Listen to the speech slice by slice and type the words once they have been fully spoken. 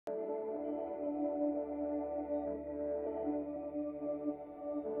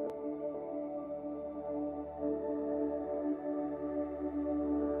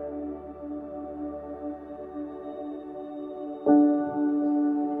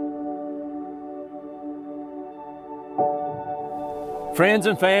Friends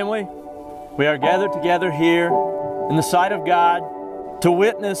and family, we are gathered together here in the sight of God to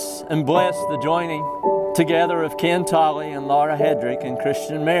witness and bless the joining together of Ken Tolley and Laura Hedrick in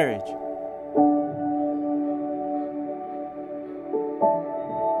Christian marriage.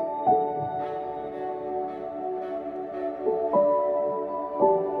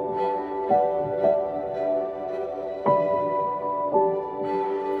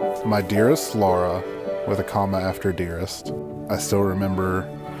 My dearest Laura, with a comma after dearest. I still remember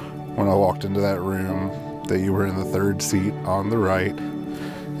when I walked into that room that you were in the third seat on the right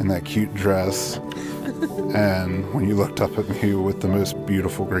in that cute dress, and when you looked up at me with the most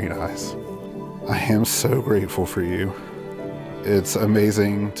beautiful green eyes. I am so grateful for you. It's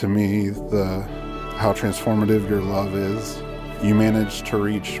amazing to me how transformative your love is. You managed to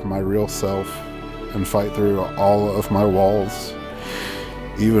reach my real self and fight through all of my walls,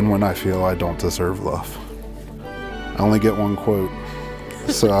 even when I feel I don't deserve love. I only get one quote,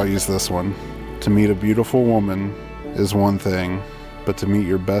 so I'll use this one. To meet a beautiful woman is one thing, but to meet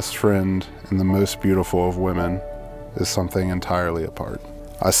your best friend and the most beautiful of women is something entirely apart.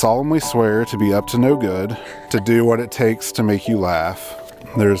 I solemnly swear to be up to no good, to do what it takes to make you laugh.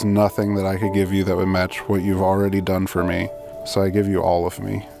 There's nothing that I could give you that would match what you've already done for me, so I give you all of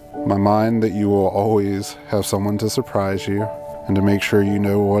me. My mind that you will always have someone to surprise you, and to make sure you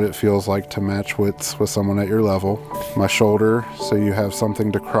know what it feels like to match wits with someone at your level. My shoulder, so you have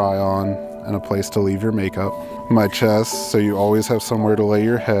something to cry on and a place to leave your makeup. My chest, so you always have somewhere to lay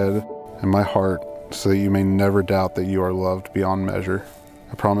your head. And my heart, so that you may never doubt that you are loved beyond measure.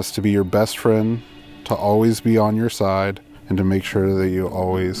 I promise to be your best friend, to always be on your side, and to make sure that you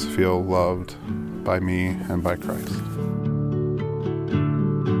always feel loved by me and by Christ.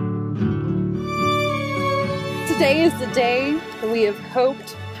 Today is the day that we have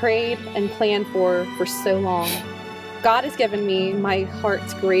hoped, prayed, and planned for so long. God has given me my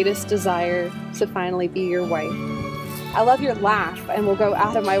heart's greatest desire to finally be your wife. I love your laugh and will go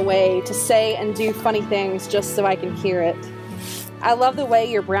out of my way to say and do funny things just so I can hear it. I love the way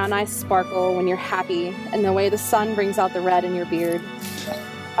your brown eyes sparkle when you're happy and the way the sun brings out the red in your beard.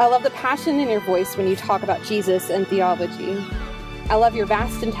 I love the passion in your voice when you talk about Jesus and theology. I love your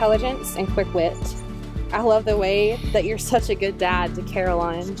vast intelligence and quick wit. I love the way that you're such a good dad to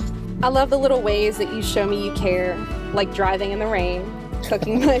Caroline. I love the little ways that you show me you care, like driving in the rain,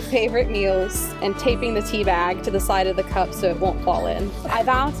 cooking my favorite meals, and taping the tea bag to the side of the cup so it won't fall in. I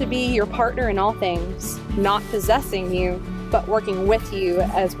vow to be your partner in all things, not possessing you, but working with you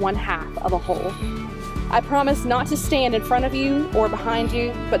as one half of a whole. I promise not to stand in front of you or behind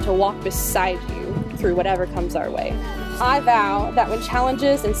you, but to walk beside you through whatever comes our way. I vow that when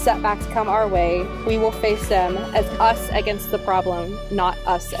challenges and setbacks come our way, we will face them as us against the problem, not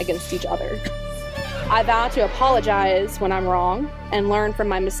us against each other. I vow to apologize when I'm wrong and learn from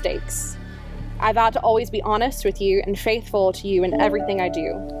my mistakes. I vow to always be honest with you and faithful to you in everything I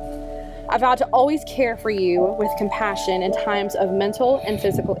do. I vow to always care for you with compassion in times of mental and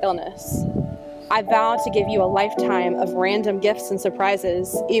physical illness. I vow to give you a lifetime of random gifts and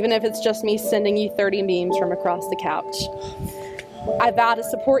surprises, even if it's just me sending you 30 memes from across the couch. I vow to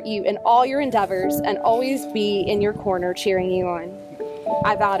support you in all your endeavors and always be in your corner cheering you on.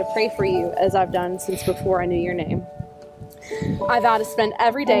 I vow to pray for you as I've done since before I knew your name. I vow to spend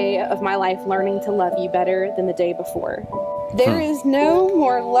every day of my life learning to love you better than the day before. There is no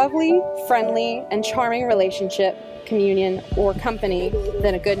more lovely, friendly, and charming relationship, communion, or company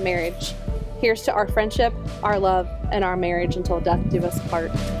than a good marriage. Here's to our friendship, our love, and our marriage until death do us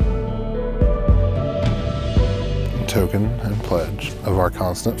part. Token and pledge of our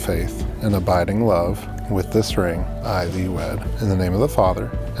constant faith and abiding love, with this ring I thee wed, in the name of the Father,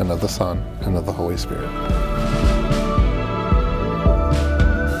 and of the Son, and of the Holy Spirit.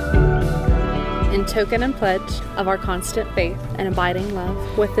 In token and pledge of our constant faith and abiding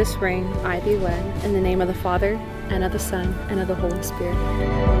love, with this ring I thee wed, in the name of the Father, and of the Son, and of the Holy Spirit.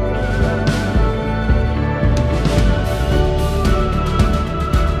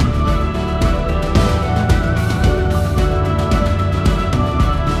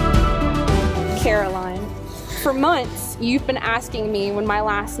 Caroline. For months, you've been asking me when my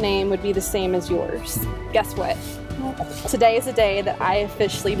last name would be the same as yours. Guess what? Today is the day that I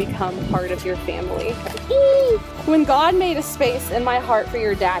officially become part of your family. When God made a space in my heart for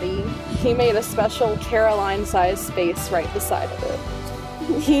your daddy, he made a special Caroline-sized space right beside of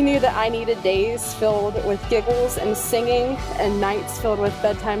it. He knew that I needed days filled with giggles and singing and nights filled with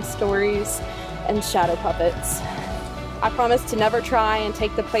bedtime stories and shadow puppets. I promise to never try and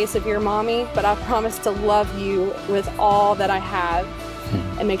take the place of your mommy, but I promise to love you with all that I have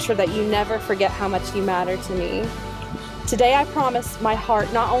and make sure that you never forget how much you matter to me. Today I promise my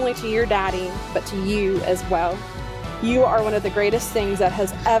heart not only to your daddy, but to you as well. You are one of the greatest things that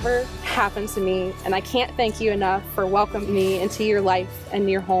has ever happened to me, and I can't thank you enough for welcoming me into your life and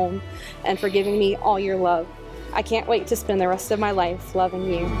your home and for giving me all your love. I can't wait to spend the rest of my life loving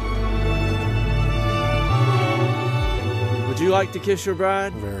you. Would you like to kiss your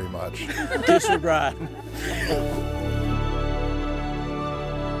bride? Very much. Kiss your bride.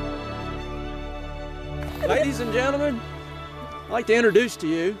 Ladies and gentlemen, I'd like to introduce to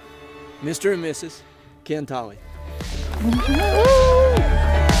you Mr. and Mrs. Ken Tolley.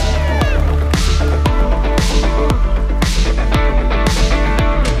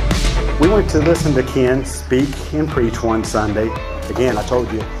 We went to listen to Ken speak and preach one Sunday. Again, I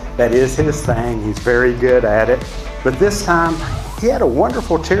told you, that is his thing. He's very good at it. But this time, he had a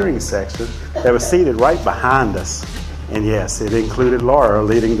wonderful cheering section that was seated right behind us. And yes, it included Laura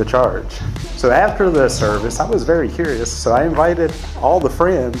leading the charge. So after the service, I was very curious, so I invited all the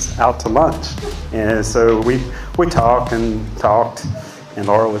friends out to lunch. And so we talked, and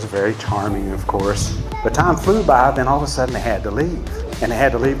Laura was very charming, of course. But time flew by, then all of a sudden they had to leave. And they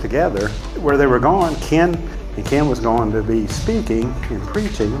had to leave together. Where they were going, Ken was going to be speaking and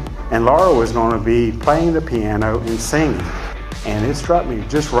preaching, and Laura was going to be playing the piano and singing. And it struck me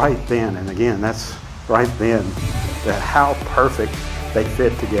just right then, and again, that's right then, that how perfect they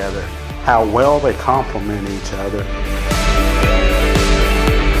fit together, how well they complement each other.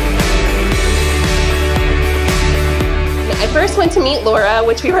 I first went to meet Laura,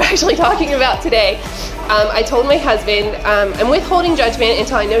 which we were actually talking about today. I told my husband, I'm withholding judgment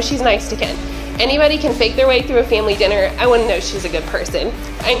until I know she's nice to Ken. Anybody can fake their way through a family dinner. I want to know she's a good person.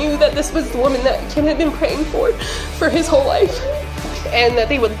 I knew that this was the woman that Ken had been praying for his whole life, and that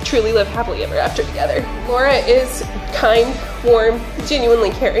they would truly live happily ever after together. Laura is kind, warm,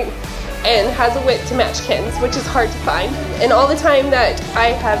 genuinely caring, and has a wit to match Ken's, which is hard to find. And all the time that I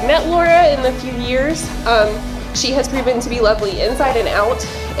have met Laura in the few years, she has proven to be lovely inside and out,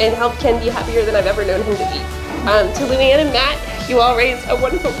 and helped Ken be happier than I've ever known him to be. To Luann and Matt, you all raised a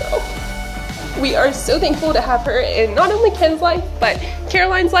wonderful girl. We are so thankful to have her in not only Ken's life, but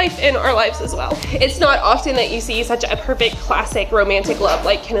Caroline's life and our lives as well. It's not often that you see such a perfect, classic, romantic love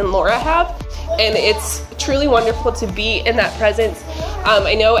like Ken and Laura have, and it's truly wonderful to be in that presence.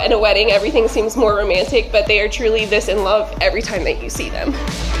 I know at a wedding everything seems more romantic, but they are truly this in love every time that you see them.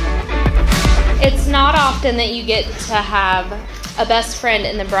 It's not often that you get to have a best friend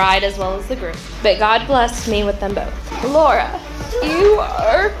in the bride as well as the groom, but God blessed me with them both. Laura, you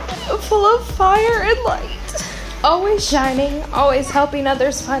are full of fire and light, always shining, always helping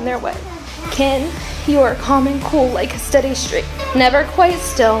others find their way. Ken, you are calm and cool like a steady stream, never quite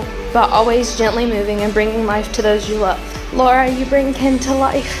still, but always gently moving and bringing life to those you love. Laura, you bring Ken to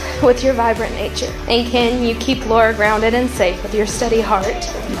life with your vibrant nature. And Ken, you keep Laura grounded and safe with your steady heart.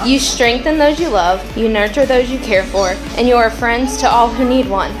 You strengthen those you love, you nurture those you care for, and you are friends to all who need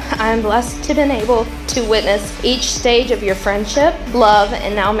one. I am blessed to have been able to witness each stage of your friendship, love,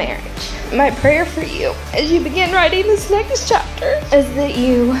 and now marriage. My prayer for you as you begin writing this next chapter is that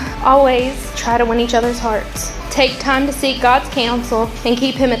you always try to win each other's hearts. Take time to seek God's counsel and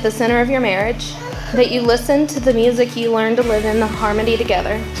keep Him at the center of your marriage. That you listen to the music you learn to live in the harmony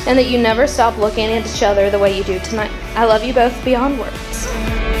together, and that you never stop looking at each other the way you do tonight. I love you both beyond words.